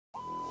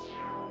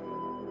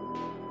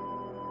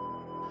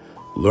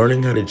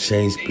Learning how to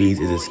change speeds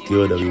is a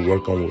skill that we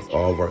work on with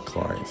all of our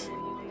clients.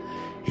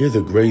 Here's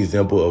a great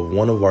example of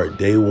one of our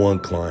day one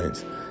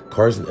clients,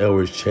 Carsen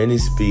changing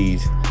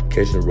speeds,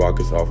 catching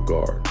Rockets off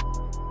guard.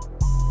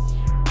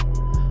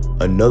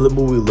 Another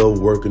move we love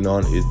working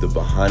on is the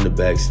behind the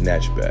back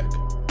snatchback.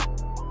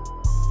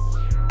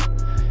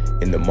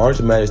 In the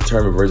March Madness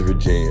tournament versus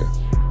Virginia,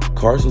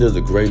 Carsen does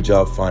a great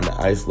job finding the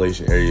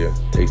isolation area,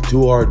 takes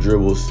 2 hard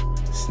dribbles,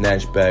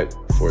 snatch back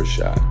for a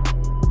shot.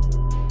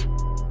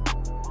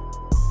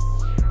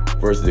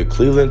 Versus the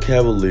Cleveland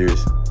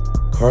Cavaliers,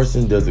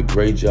 Carsen does a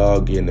great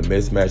job getting the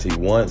mismatch he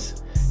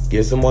wants,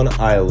 gets him on the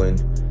island,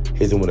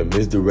 hits him with a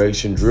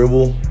misdirection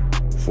dribble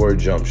for a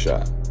jump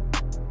shot.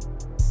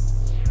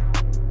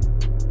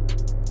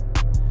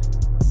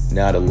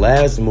 Now the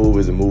last move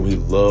is a move he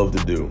loves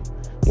to do,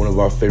 one of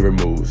our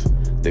favorite moves,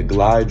 the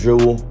glide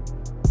dribble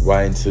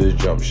right into the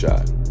jump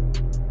shot.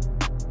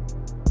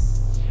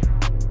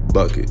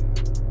 Bucket.